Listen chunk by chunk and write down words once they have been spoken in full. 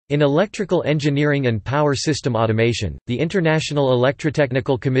In electrical engineering and power system automation, the International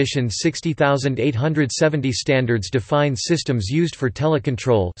Electrotechnical Commission's 60870 standards define systems used for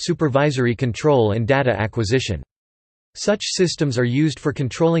telecontrol, supervisory control and data acquisition. Such systems are used for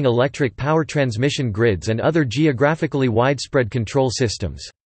controlling electric power transmission grids and other geographically widespread control systems.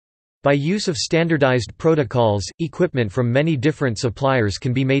 By use of standardized protocols, equipment from many different suppliers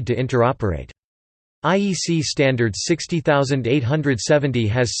can be made to interoperate. IEC Standard 60870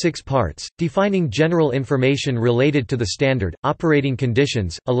 has 6 parts, defining general information related to the standard, operating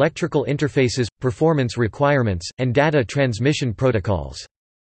conditions, electrical interfaces, performance requirements, and data transmission protocols.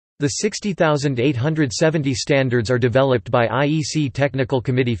 The 60870 standards are developed by IEC Technical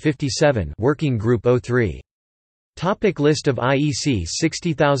Committee 57 Working Group 03. Topic list of IEC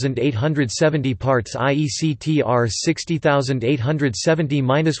 60870 parts. IEC TR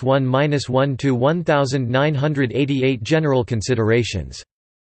 60870-1-1 to 1988 General considerations.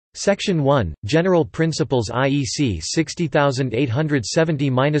 Section 1 General Principles. IEC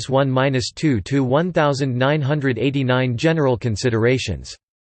 60870-1-2 to 1989 General considerations.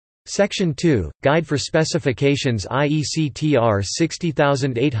 Section 2 Guide for Specifications. IEC TR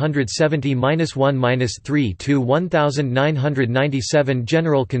 60870-1-3 to 1997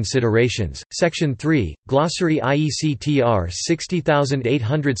 General considerations. Section 3 Glossary. IEC TR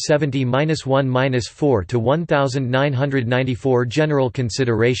 60870-1-4 to 1994 General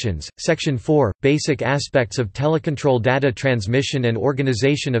considerations. Section 4 Basic aspects of telecontrol data transmission and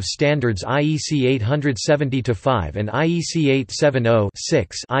organization of standards. IEC 870-5 and IEC 870-6.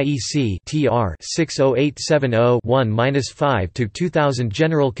 IEC TR 60870-1-5 to 2000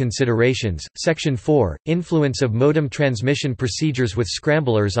 General considerations. Section 4 Influence of modem transmission procedures with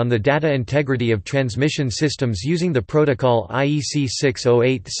scramblers on the data integrity of transmission systems using the protocol. IEC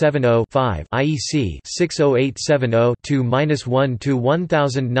 60870-5 IEC 60870-2-1 to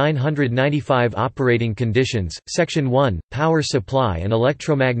 1995 Operating conditions. Section 1 Power supply and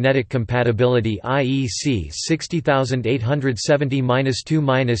electromagnetic compatibility. IEC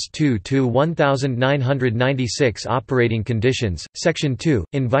 60870-2-2 to 1996 Operating conditions. Section 2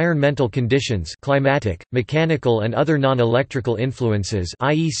 Environmental conditions, climatic, mechanical and other non-electrical influences.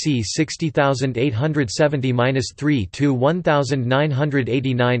 IEC 60870-3 to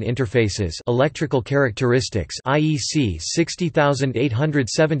 1989 Interfaces, electrical characteristics. IEC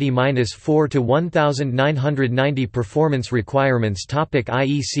 60870-4 to 1990 Performance requirements. Topic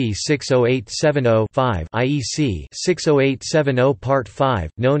IEC 60870-5 IEC 60870 Part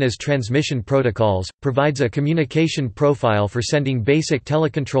 5, known as Transmission Protocols, provides a communication profile for sending basic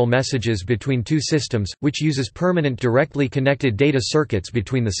telecontrol messages between two systems, which uses permanent directly connected data circuits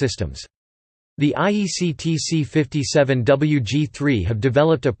between the systems. The IEC TC57WG3 have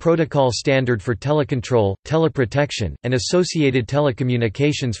developed a protocol standard for telecontrol, teleprotection, and associated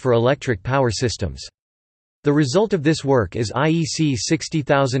telecommunications for electric power systems. The result of this work is IEC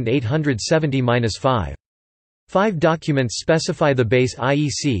 60870-5. 5 documents specify the base.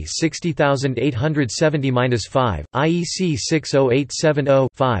 IEC 60870-5, IEC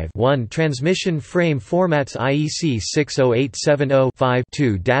 60870-5 Transmission frame formats. IEC 60870-5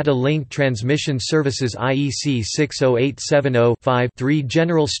 2 Data link transmission services. IEC 60870-5 3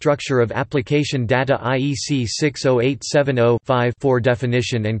 General structure of application data. IEC 60870-5 4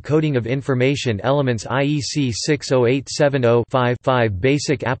 Definition and coding of information elements. IEC 60870-5 5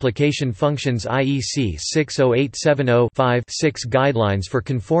 Basic application functions. IEC 60870-5 6 Guidelines for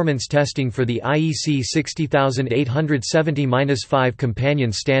conformance testing for the IEC 60870-5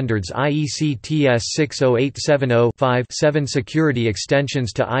 Companion standards. IEC TS 60870-5 7 Security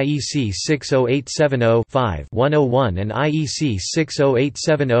extensions to IEC 60870-5 101 and IEC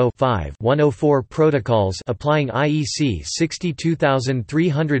 60870-5 104 Protocols applying IEC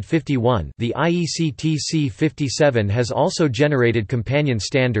 62351. The IEC TC 57 has also generated companion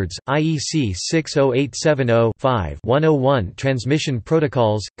standards. IEC 60870-5 101 Transmission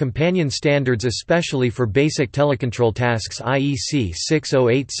protocols, companion standards especially for basic telecontrol tasks. IEC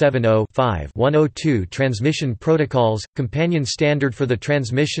 60870-5 102 Transmission protocols, companion standard for the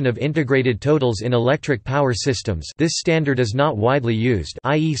transmission of integrated totals in electric power systems. This standard is not widely used.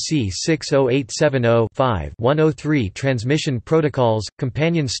 IEC 60870-5 103 Transmission protocols,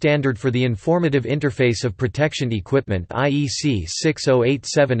 companion standard for the informative interface of protection equipment. IEC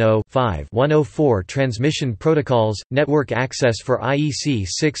 60870-5 104 Transmission Transmission Protocols, Network Access for IEC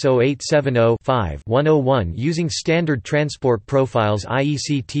 60870-5-101 using Standard Transport Profiles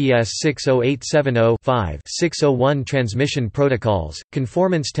IEC TS 60870-5-601 Transmission Protocols,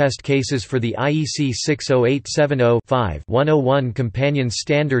 Conformance Test Cases for the IEC 60870-5-101 Companion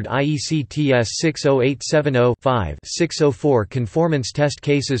Standard IEC TS 60870-5-604 Conformance Test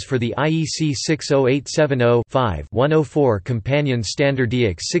Cases for the IEC 60870-5-104 Companion Standard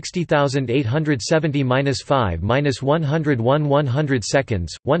DX 60870-5-101 100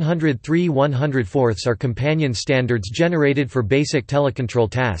 seconds, 103 104ths are companion standards generated for basic telecontrol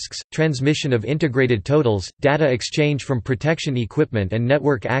tasks, transmission of integrated totals, data exchange from protection equipment and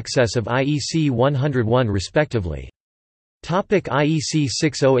network access of IEC 101 respectively. IEC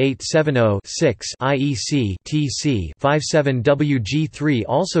 60870-6 IEC TC 57WG3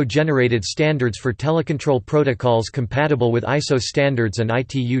 also generated standards for telecontrol protocols compatible with ISO standards and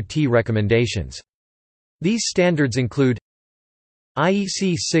ITU-T recommendations. These standards include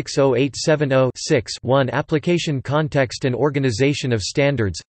IEC 60870-6 Application Context and Organization of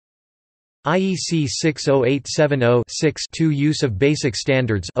Standards, IEC 60870-6 Use of Basic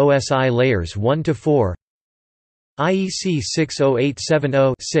Standards OSI Layers 1 to 4, IEC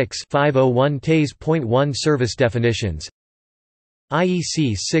 60870-6 501 TAS.1 Service Definitions,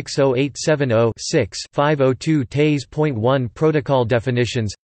 IEC 60870-6 502 TAS.1 Protocol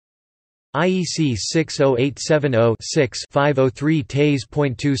Definitions, IEC 60870-6 503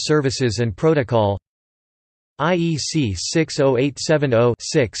 TAS.2 Services and Protocol, IEC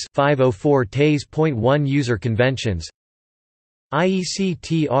 60870-6 504 TAS.1 User Conventions, IEC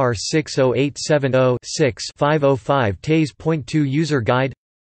TR 60870-6 505 TAS.2 User Guide,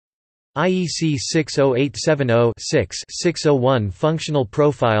 IEC 60870-6 601 Functional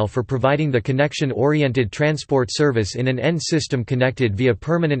Profile for providing the connection-oriented transport service in an end system connected via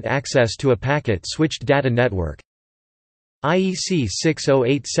permanent access to a packet-switched data network, IEC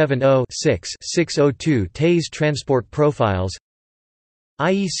 60870-6 602 TAS Transport Profiles,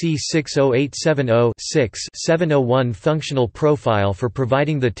 IEC 60870-6 701 Functional Profile for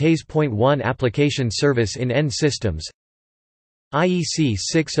providing the TAS.1 application service in end systems, IEC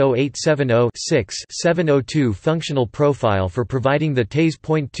 60870-6 702 Functional Profile for providing the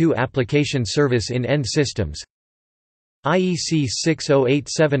TAS.2 application service in end systems, IEC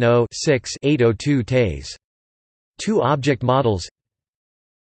 60870-6 802 TAS. 2 Object Models.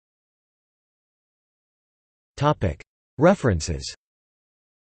 References.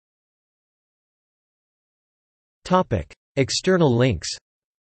 External links.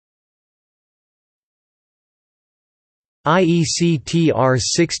 IEC TR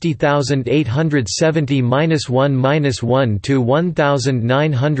 60870-1-1 to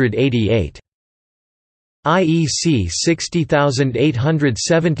 1988. IEC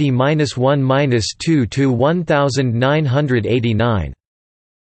 60870-1-2 to 1989.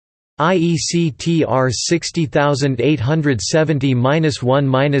 IEC TR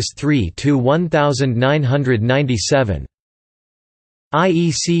 60870-1-3 to 1997.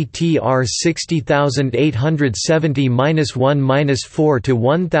 IEC TR 60870-1-4 to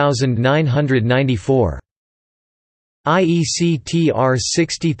 1994. IEC TR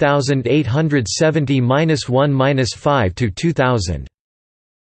 60870-1-5 to 2000.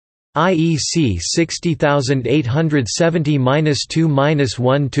 IEC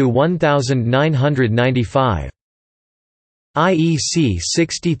 60870-2-1 to 1995. IEC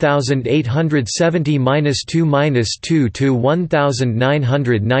 60870-2-2 to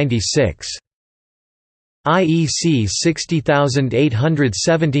 1996. IEC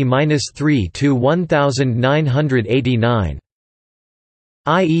 60870-3 to 1989.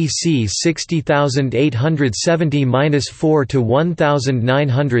 IEC 60870-4 to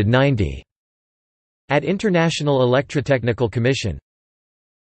 1990. At International Electrotechnical Commission